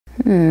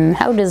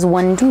How does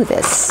one do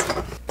this?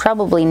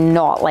 Probably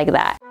not like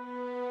that.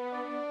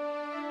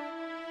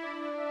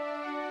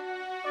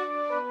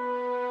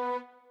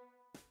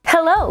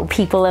 Hello,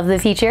 people of the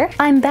future!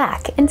 I'm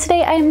back, and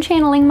today I am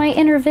channeling my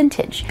inner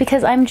vintage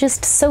because I'm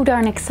just so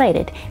darn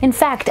excited. In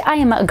fact, I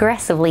am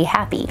aggressively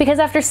happy because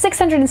after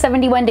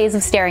 671 days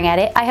of staring at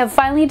it, I have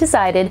finally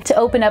decided to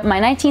open up my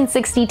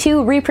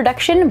 1962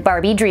 Reproduction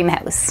Barbie Dream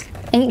House.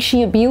 Ain't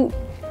she a beaut?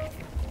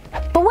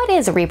 But what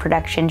is a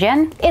reproduction,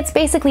 Jen? It's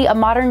basically a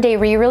modern day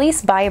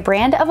re-release by a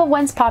brand of a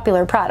once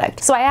popular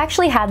product. So I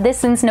actually had this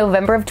since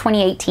November of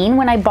 2018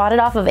 when I bought it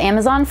off of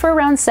Amazon for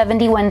around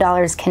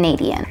 $71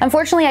 Canadian.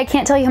 Unfortunately, I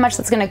can't tell you how much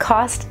that's going to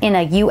cost in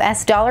a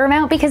US dollar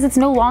amount because it's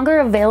no longer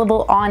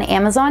available on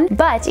Amazon,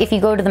 but if you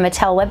go to the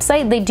Mattel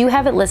website, they do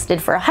have it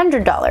listed for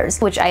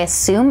 $100, which I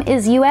assume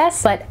is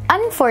US, but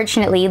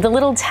unfortunately, the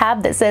little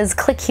tab that says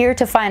click here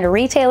to find a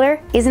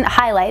retailer isn't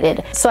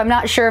highlighted. So I'm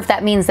not sure if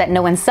that means that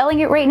no one's selling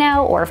it right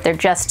now or if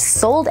they're just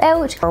sold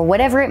out or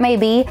whatever it may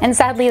be, and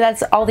sadly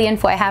that's all the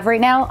info I have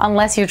right now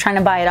unless you're trying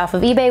to buy it off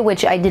of eBay,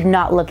 which I did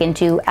not look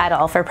into at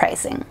all for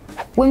pricing.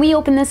 When we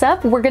open this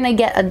up, we're gonna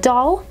get a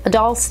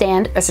doll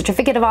stand, a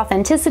certificate of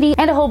authenticity,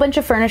 and a whole bunch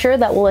of furniture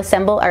that we'll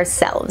assemble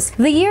ourselves.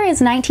 The year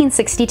is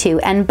 1962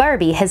 and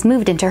Barbie has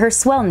moved into her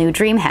swell new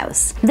dream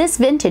house. This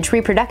vintage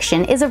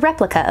reproduction is a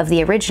replica of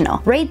the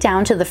original, right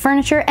down to the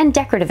furniture and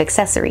decorative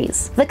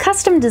accessories. The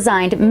custom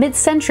designed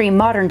mid-century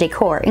modern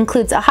decor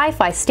includes a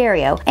hi-fi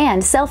stereo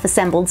and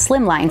self-assembled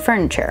slimline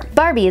furniture.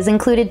 Barbie is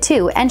included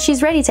too, and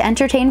she's ready to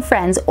entertain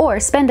friends or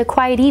spend a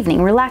quiet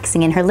evening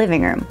relaxing in her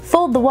living room.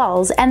 Fold the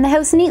walls and the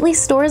house neatly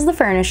stores the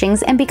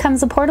furnishings and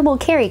becomes a portable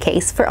carry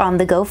case for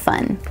on-the-go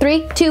fun.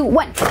 3, 2,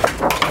 1.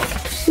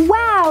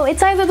 Wow,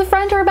 it's either the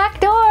front or back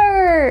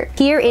door!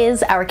 Here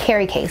is our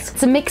carry case.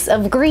 It's a mix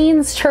of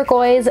greens,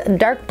 turquoise,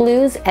 dark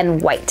blues,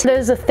 and white.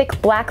 There's a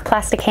thick black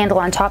plastic handle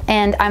on top,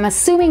 and I'm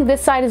assuming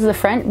this side is the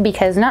front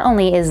because not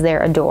only is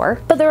there a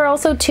door, but there are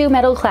also 2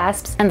 metal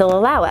clasps and they'll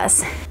allow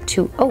us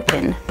to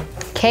open.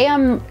 Okay,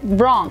 I'm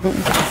wrong.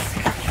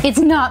 It's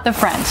not the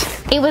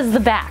front. It was the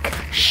back.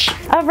 Shh.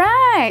 All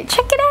right,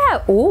 check it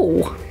out.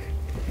 Ooh.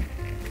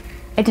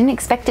 I didn't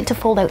expect it to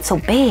fold out so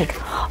big.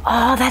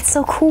 Oh, that's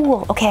so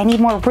cool. Okay, I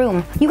need more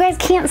room. You guys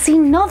can't see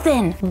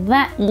nothing.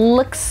 That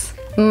looks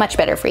much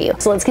better for you.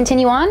 So let's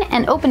continue on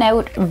and open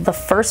out the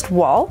first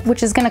wall,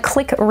 which is gonna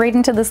click right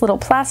into this little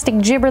plastic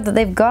jibber that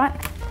they've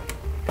got.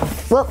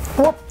 Whoop,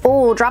 whoop,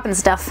 oh, dropping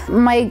stuff.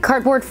 My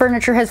cardboard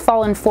furniture has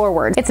fallen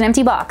forward. It's an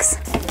empty box.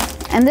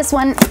 And this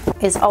one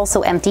is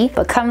also empty,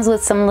 but comes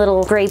with some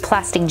little gray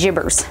plastic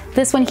gibbers.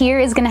 This one here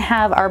is gonna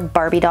have our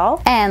Barbie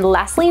doll. And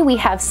lastly, we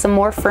have some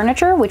more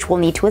furniture, which we'll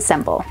need to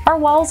assemble. Our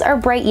walls are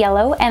bright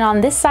yellow, and on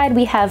this side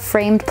we have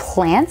framed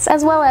plants,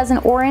 as well as an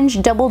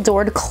orange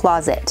double-doored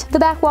closet. The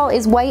back wall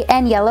is white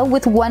and yellow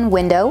with 1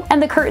 window,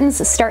 and the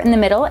curtains start in the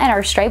middle and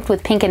are striped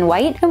with pink and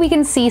white, and we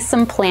can see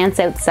some plants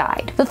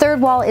outside. The third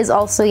wall is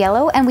also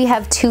yellow, and we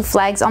have 2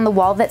 flags on the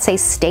wall that say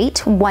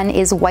state. One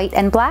is white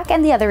and black,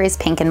 and the other is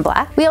pink and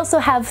black. We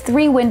also have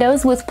 3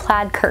 windows with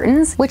plaid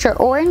curtains, which are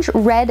orange,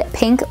 red,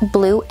 pink,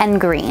 blue, and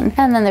green.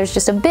 And then there's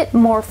just a bit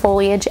more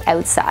foliage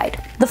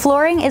outside. The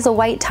flooring is a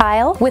white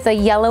tile with a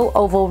yellow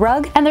oval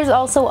rug, and there's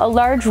also a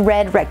large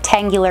red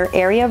rectangular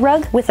area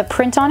rug with a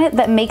print on it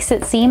that makes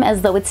it seem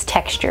as though it's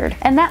textured.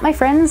 And that, my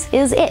friends,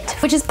 is it,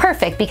 which is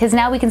perfect because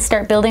now we can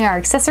start building our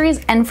accessories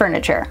and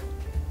furniture.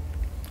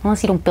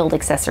 Unless you don't build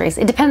accessories.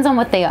 It depends on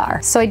what they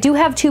are. So I do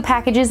have 2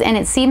 packages, and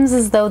it seems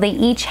as though they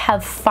each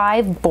have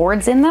 5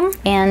 boards in them,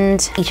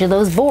 and each of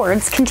those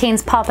boards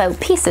contains pop-out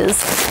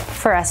pieces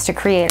for us to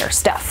create our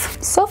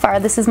stuff. So far,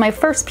 this is my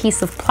first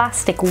piece of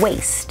plastic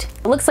waste.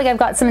 It looks like I've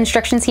got some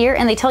instructions here,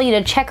 and they tell you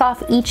to check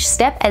off each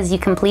step as you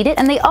complete it,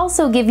 and they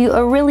also give you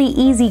a really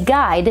easy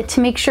guide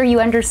to make sure you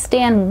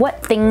understand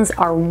what things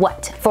are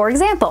what. For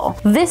example,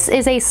 this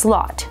is a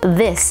slot,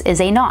 this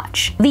is a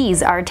notch,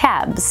 these are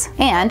tabs,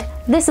 and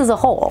this is a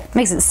hole.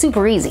 Makes it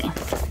super easy,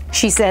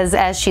 she says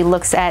as she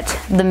looks at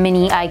the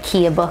mini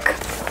IKEA book.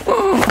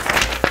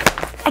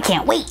 I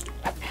can't wait.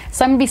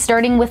 So I'm gonna be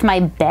starting with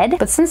my bed,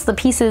 but since the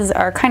pieces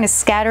are kind of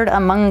scattered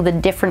among the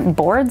different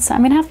boards,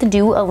 I'm gonna have to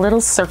do a little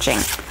searching.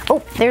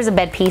 Oh, there's a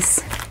bed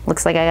piece.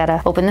 Looks like I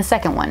gotta open the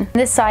second one.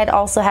 This side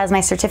also has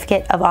my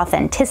certificate of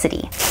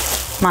authenticity.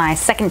 My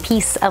second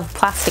piece of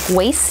plastic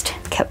waste,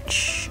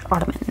 couch,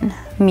 ottoman,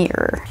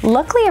 mirror.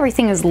 Luckily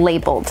everything is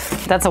labeled.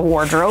 That's a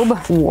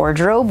wardrobe,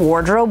 wardrobe,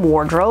 wardrobe,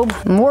 wardrobe,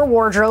 more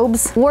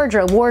wardrobes,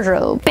 wardrobe,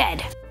 wardrobe,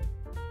 bed.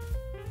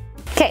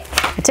 Okay,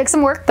 it took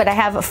some work, but I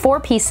have 4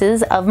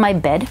 pieces of my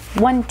bed.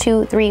 1,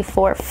 2, 3,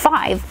 4,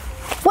 5.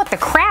 What the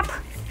crap?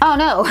 Oh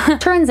no,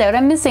 turns out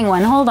I'm missing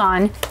one, hold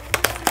on.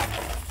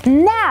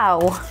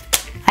 Now,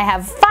 I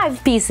have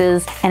 5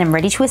 pieces and I'm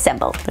ready to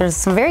assemble. There's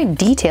some very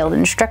detailed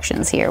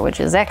instructions here, which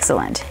is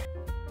excellent.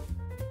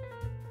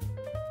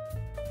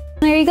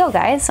 There you go,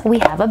 guys, we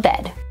have a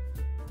bed.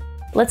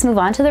 Let's move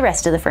on to the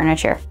rest of the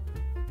furniture.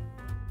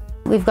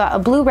 We've got a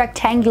blue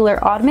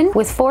rectangular ottoman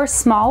with 4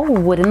 small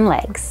wooden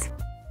legs.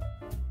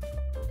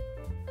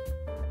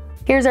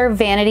 Here's our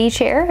vanity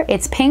chair.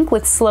 It's pink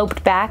with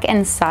sloped back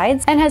and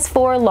sides and has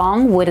 4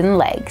 long wooden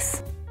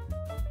legs.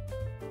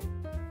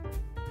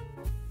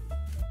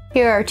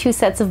 Here are 2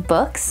 sets of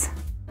books.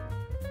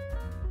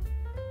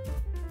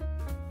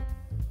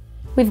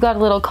 We've got a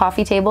little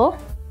coffee table.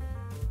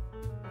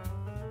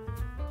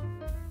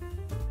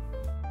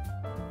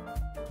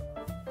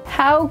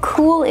 How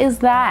cool is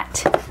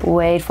that?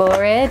 Wait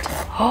for it.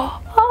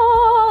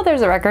 Oh,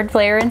 there's a record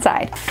player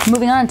inside.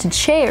 Moving on to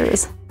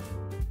chairs.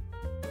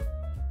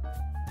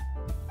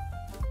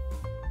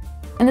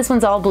 And this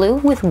one's all blue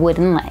with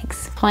wooden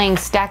legs. Playing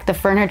stack the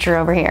furniture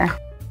over here.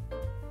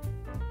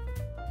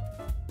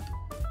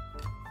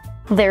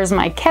 There's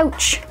my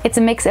couch. It's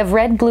a mix of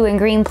red, blue, and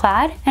green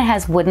plaid and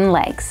has wooden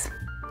legs.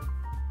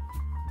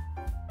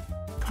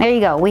 There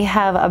you go. We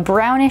have a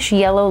brownish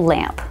yellow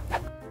lamp.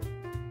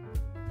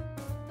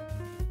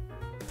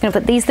 Gonna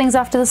put these things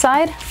off to the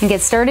side and get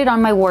started on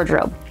my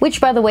wardrobe,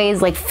 which by the way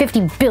is like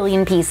 50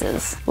 billion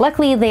pieces.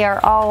 Luckily they are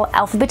all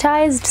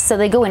alphabetized, so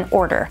they go in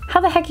order.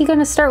 How the heck are you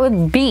gonna start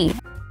with B?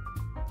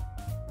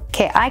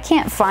 Okay, I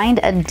can't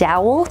find a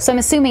dowel, so I'm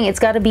assuming it's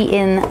gotta be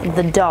in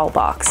the doll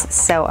box,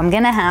 so I'm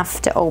gonna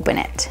have to open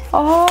it.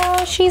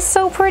 Oh, she's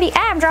so pretty.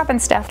 Ah, I'm dropping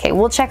stuff. Okay,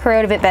 we'll check her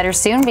out a bit better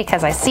soon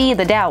because I see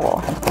the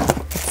dowel.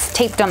 It's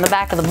taped on the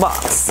back of the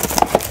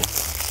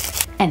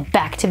box. And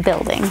back to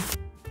building.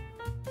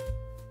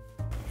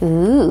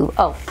 Ooh,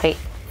 oh, wait,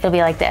 it'll be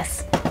like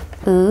this.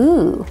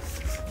 Ooh.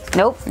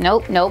 Nope,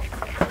 nope, nope.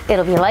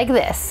 It'll be like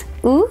this.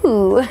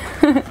 Ooh.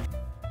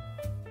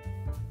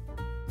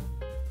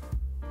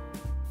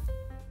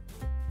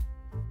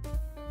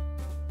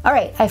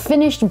 Alright, I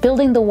finished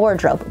building the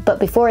wardrobe, but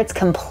before it's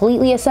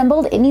completely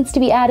assembled, it needs to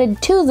be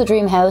added to the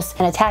dream house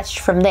and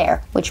attached from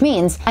there, which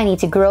means I need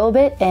to grow a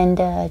bit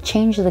and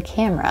change the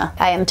camera.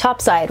 I am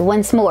topside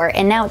once more,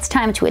 and now it's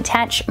time to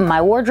attach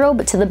my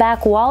wardrobe to the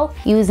back wall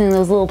using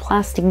those little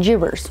plastic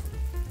gibbers.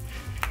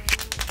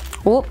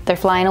 Whoop, they're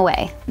flying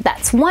away.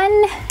 That's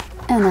 1,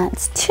 and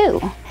that's 2.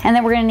 And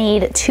then we're gonna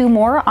need 2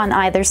 more on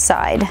either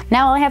side.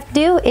 Now all I have to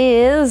do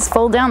is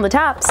fold down the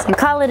tops and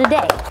call it a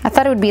day. I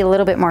thought it would be a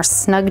little bit more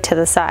snug to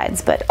the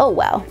sides, but oh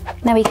well.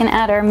 Now we can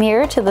add our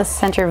mirror to the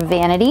center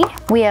vanity.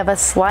 We have a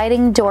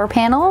sliding door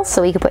panel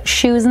so we can put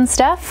shoes and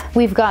stuff.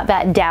 We've got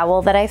that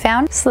dowel that I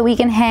found so we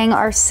can hang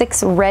our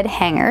 6 red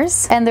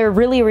hangers, and they're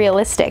really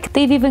realistic.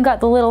 They've even got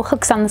the little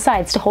hooks on the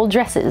sides to hold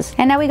dresses.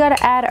 And now we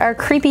gotta add our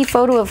creepy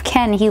photo of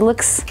Ken. He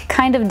looks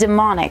kind of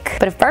demonic,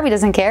 but if Barbie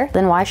doesn't care,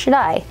 then why should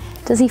I?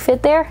 Does he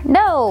fit there?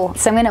 No!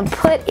 So I'm gonna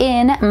put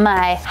in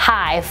my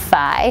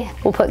hi-fi.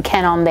 We'll put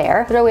Ken on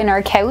there. Throw in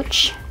our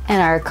couch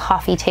and our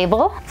coffee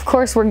table. Of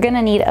course, we're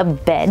gonna need a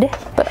bed,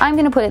 but I'm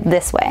gonna put it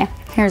this way.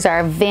 Here's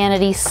our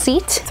vanity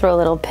seat. Throw a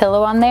little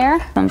pillow on there.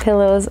 Some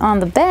pillows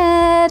on the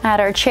bed. Add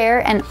our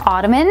chair and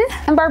ottoman.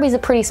 And Barbie's a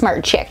pretty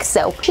smart chick,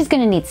 so she's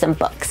gonna need some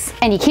books.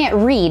 And you can't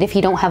read if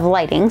you don't have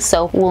lighting,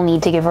 so we'll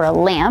need to give her a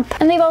lamp.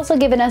 And they've also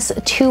given us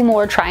 2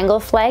 more triangle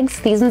flags.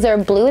 These ones are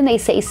blue and they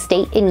say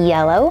state in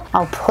yellow.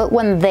 I'll put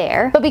one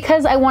there. But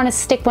because I want to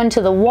stick one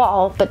to the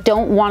wall, but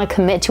don't want to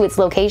commit to its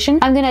location,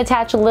 I'm gonna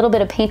attach a little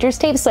bit of painter's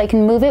tape so I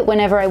can move it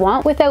whenever I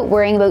want without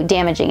worrying about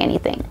damaging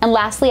anything. And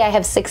lastly, I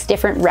have 6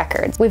 different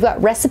records. We've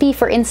got Recipe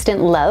for Instant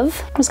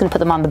Love. I'm just gonna put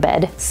them on the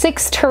bed.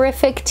 6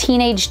 terrific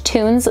teenage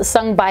tunes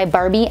sung by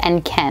Barbie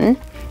and Ken.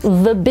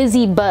 The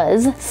Busy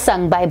Buzz,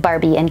 sung by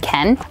Barbie and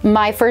Ken.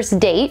 My First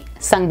Date,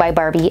 sung by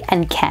Barbie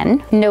and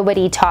Ken.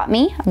 Nobody Taught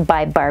Me,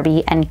 by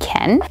Barbie and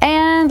Ken.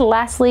 And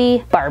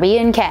lastly, Barbie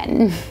and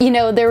Ken. You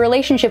know, their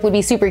relationship would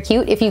be super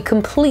cute if you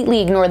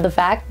completely ignored the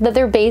fact that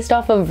they're based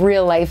off of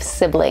real-life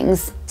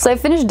siblings. So I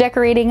finished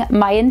decorating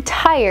my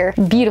entire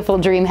beautiful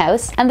dream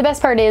house, and the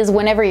best part is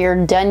whenever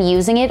you're done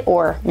using it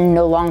or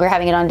no longer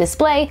having it on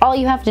display, all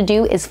you have to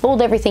do is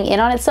fold everything in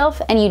on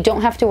itself and you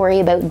don't have to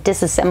worry about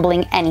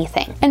disassembling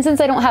anything. And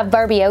since I don't have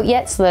Barbie out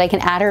yet so that I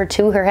can add her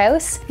to her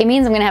house, it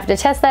means I'm gonna have to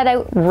test that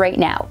out right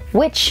now,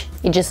 which,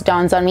 it just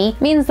dawns on me,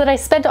 means that I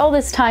spent all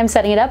this time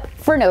setting it up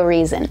for no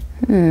reason.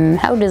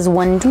 How does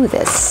one do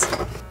this?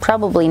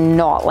 Probably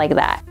not like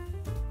that.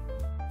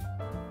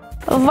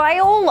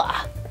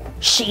 Viola!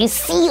 She's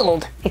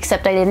sealed!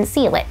 Except I didn't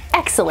seal it.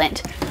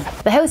 Excellent!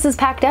 The house is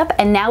packed up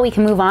and now we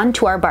can move on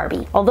to our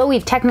Barbie. Although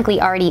we've technically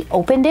already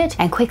opened it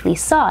and quickly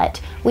saw it,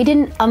 we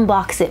didn't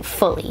unbox it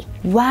fully.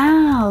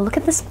 Wow, look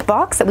at this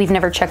box that we've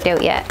never checked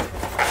out yet.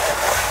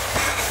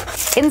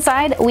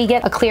 Inside, we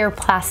get a clear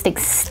plastic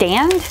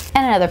stand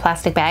and another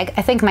plastic bag.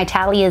 I think my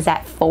tally is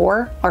at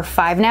 4 or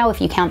 5 now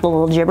if you count the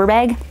little gibber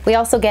bag. We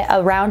also get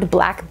a round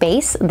black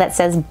base that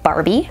says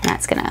Barbie.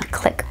 That's gonna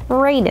click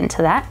right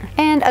into that.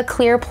 And a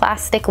clear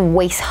plastic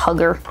waist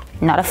hugger,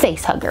 not a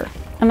face hugger.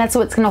 And that's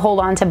what's gonna hold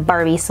on to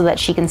Barbie so that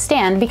she can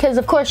stand, because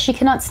of course she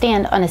cannot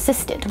stand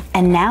unassisted.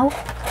 And now,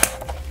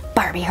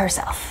 Barbie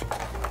herself.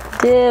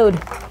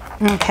 Dude.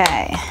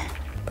 Okay.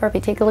 Barbie,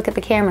 take a look at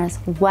the cameras.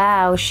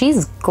 Wow,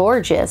 she's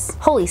gorgeous.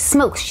 Holy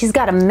smokes, she's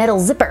got a metal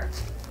zipper.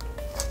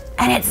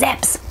 And it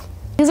zips.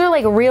 These are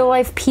like real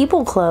life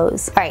people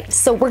clothes. All right,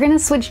 so we're gonna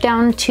switch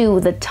down to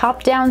the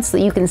top down so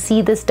that you can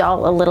see this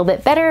doll a little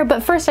bit better.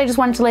 But first, I just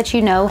wanted to let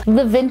you know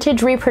the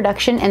vintage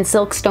Reproduction and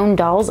Silkstone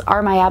dolls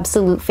are my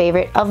absolute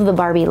favorite of the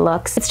Barbie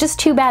looks. It's just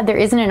too bad there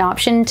isn't an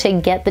option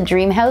to get the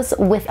Dream House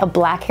with a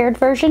black-haired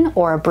version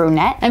or a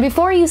brunette. And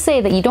before you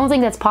say that you don't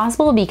think that's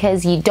possible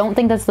because you don't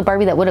think that's the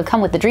Barbie that would have come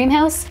with the Dream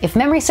House, if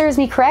memory serves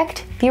me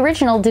correct, the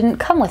original didn't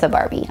come with a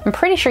Barbie. I'm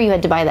pretty sure you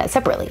had to buy that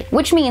separately,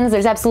 which means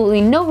there's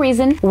absolutely no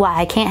reason why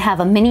I can't have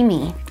a mini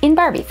me in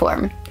Barbie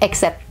form,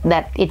 except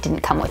that it didn't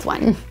come with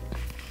one.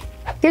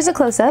 Here's a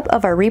close-up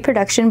of our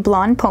Reproduction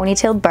blonde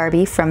ponytailed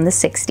Barbie from the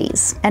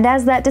 60s. And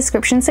as that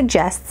description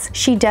suggests,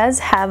 she does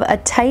have a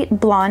tight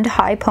blonde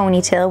high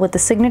ponytail with the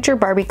signature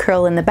Barbie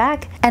curl in the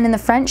back, and in the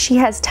front she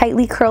has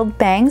tightly curled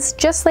bangs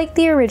just like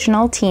the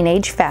original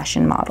teenage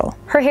fashion model.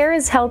 Her hair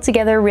is held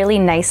together really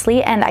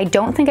nicely, and I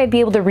don't think I'd be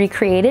able to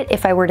recreate it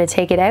if I were to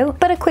take it out,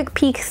 but a quick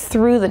peek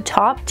through the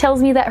top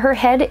tells me that her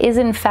head is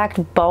in fact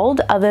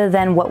bald other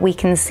than what we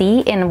can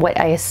see in what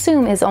I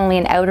assume is only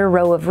an outer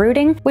row of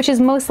rooting, which is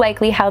most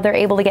likely how they're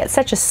able to get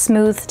such a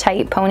smooth,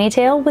 tight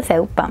ponytail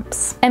without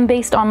bumps. And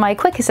based on my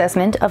quick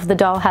assessment of the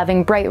doll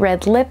having bright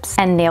red lips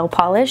and nail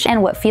polish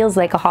and what feels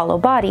like a hollow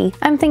body,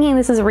 I'm thinking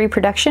this is a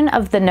reproduction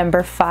of the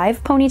number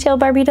 5 ponytail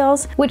Barbie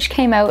dolls, which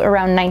came out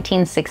around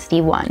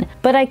 1961,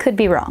 but I could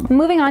be wrong.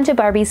 Moving on to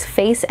Barbie's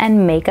face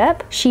and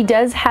makeup, she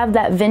does have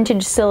that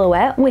vintage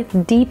silhouette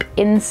with deep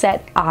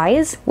inset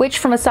eyes, which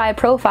from a side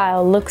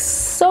profile looks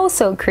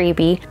so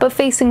creepy, but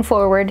facing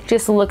forward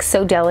just looks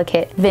so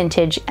delicate,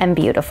 vintage, and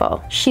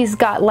beautiful. She's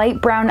got light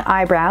brown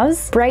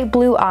eyebrows, bright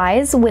blue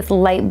eyes with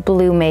light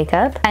blue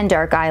makeup and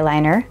dark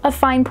eyeliner, a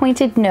fine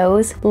pointed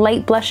nose,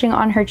 light blushing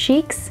on her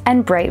cheeks,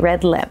 and bright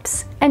red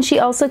lips. And she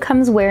also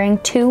comes wearing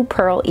 2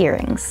 pearl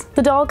earrings.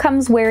 The doll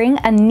comes wearing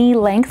a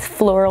knee-length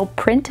floral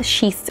print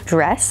sheath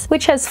dress,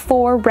 which has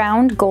 4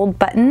 round gold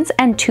buttons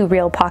and 2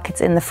 real pockets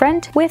in the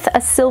front, with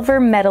a silver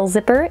metal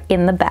zipper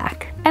in the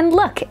back. And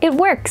look, it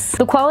works!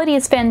 The quality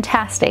is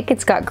fantastic,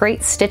 it's got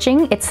great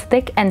stitching, it's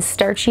thick and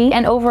starchy,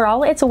 and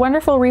overall it's a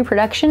wonderful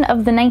reproduction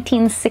of the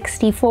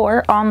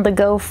 1964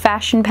 on-the-go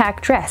fashion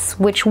pack dress,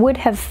 which would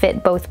have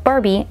fit both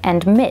Barbie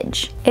and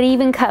Midge. It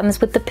even comes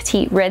with the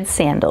petite red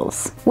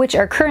sandals, which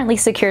are currently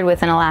secured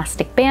with an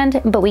elastic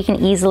band, but we can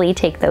easily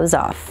take those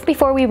off.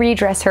 Before we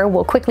redress her,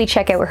 we'll quickly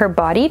check out her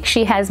body.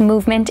 She has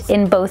movement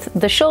in both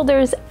the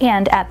shoulders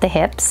and at the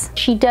hips.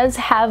 She does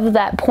have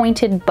that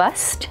pointed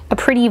bust, a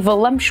pretty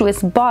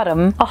voluptuous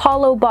bottom, a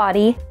hollow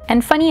body,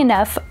 and funny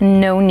enough,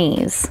 no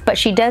knees. But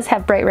she does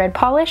have bright red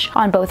polish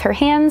on both her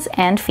hands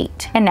and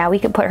feet. And now we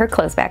can put her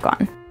clothes back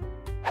on.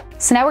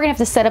 So now we're gonna have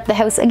to set up the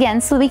house again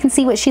so that we can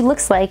see what she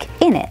looks like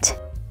in it.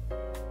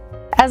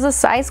 As a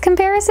size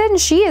comparison,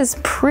 she is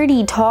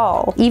pretty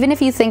tall. Even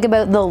if you think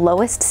about the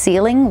lowest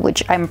ceiling,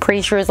 which I'm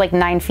pretty sure is like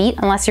 9 feet,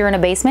 unless you're in a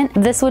basement,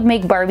 this would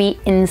make Barbie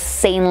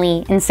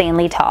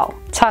insanely tall.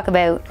 Talk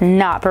about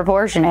not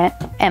proportionate,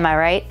 am I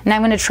right? And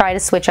I'm gonna try to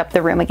switch up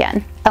the room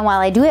again. And while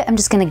I do it, I'm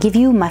just gonna give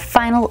you my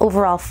final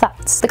overall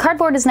thoughts. The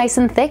cardboard is nice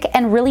and thick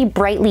and really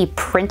brightly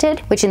printed,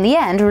 which in the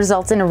end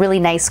results in a really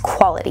nice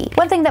quality.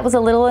 One thing that was a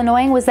little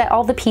annoying was that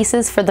all the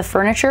pieces for the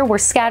furniture were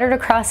scattered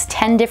across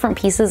 10 different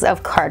pieces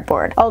of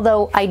cardboard.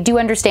 Although I do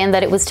understand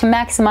that it was to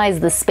maximize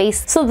the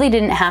space so they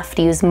didn't have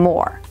to use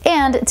more.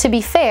 And to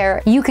be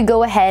fair, you could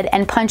go ahead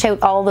and punch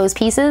out all those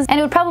pieces and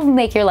it would probably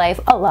make your life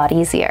a lot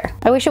easier.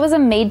 I wish it was a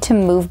made to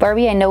move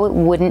Barbie. I know it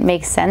wouldn't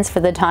make sense for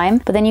the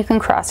time, but then you can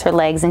cross her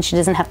legs and she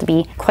doesn't have to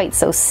be quite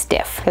so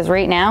stiff. Because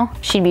right now,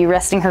 she'd be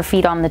resting her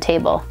feet on the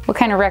table. What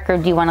kind of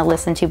record do you want to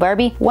listen to,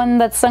 Barbie? One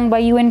that's sung by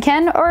you and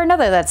Ken, or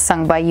another that's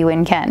sung by you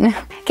and Ken?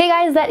 Okay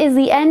guys, that is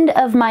the end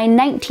of my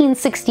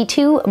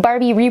 1962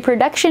 Barbie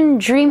Reproduction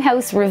Dream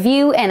House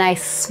review, and I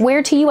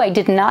swear to you, I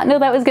did not know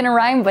that was gonna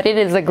rhyme, but it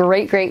is a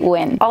great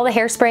win. All the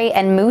hairspray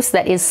and mousse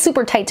that is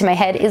super tight to my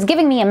head is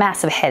giving me a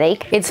massive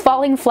headache. It's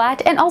falling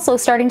flat and also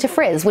starting to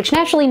frizz, which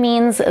naturally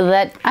means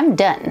that I'm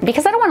done,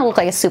 because I don't want to look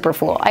like a super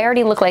fool. I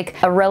already look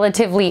like a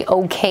relatively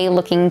okay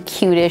looking,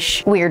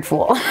 cutish, weird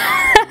fool.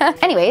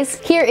 Anyways,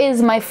 here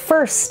is my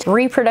first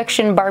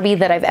reproduction Barbie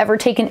that I've ever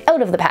taken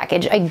out of the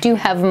package. I do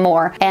have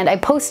more, and I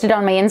posted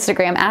on my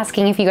Instagram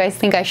asking if you guys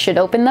think I should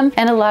open them,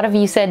 and a lot of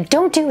you said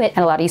don't do it,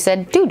 and a lot of you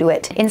said do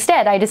it.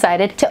 Instead, I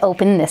decided to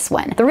open this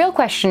one. The real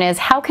question is,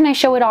 how can I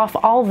show it off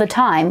all the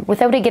time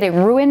without it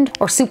getting ruined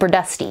or super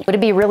dusty? Would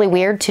it be really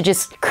weird to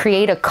just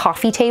create a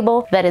coffee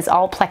table that is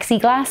all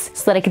plexiglass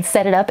so that I could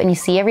set it up and you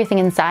see everything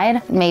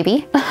inside?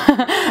 Maybe.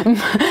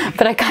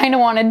 But I kind of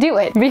want to do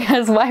it,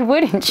 because why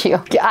wouldn't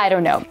you? I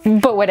don't know,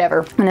 but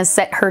whatever. I'm gonna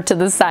set her to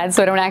the side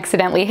so I don't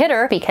accidentally hit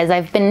her, because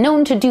I've been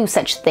known to do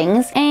such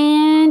things.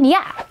 And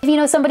yeah, if you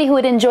know somebody who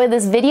would enjoy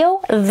this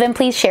video, then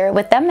please share it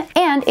with them.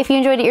 And if you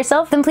enjoyed it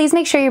yourself, then please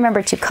make sure you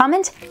remember to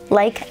comment,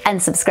 like,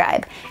 and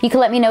subscribe. You can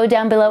let me know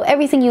down below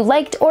everything you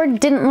liked or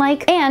didn't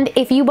like, and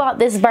if you bought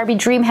this Barbie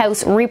Dream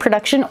House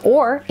reproduction,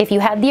 or if you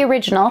had the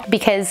original,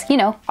 because, you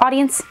know,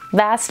 audience,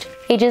 vast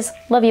ages,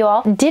 love you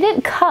all,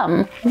 didn't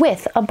come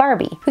with a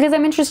Barbie, because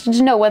I'm interested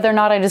to know whether or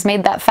not I just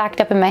made that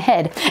fact up in my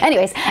head.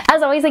 Anyways,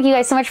 as always, thank you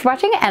guys so much for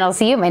watching, and I'll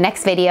see you in my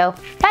next video.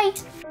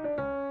 Bye!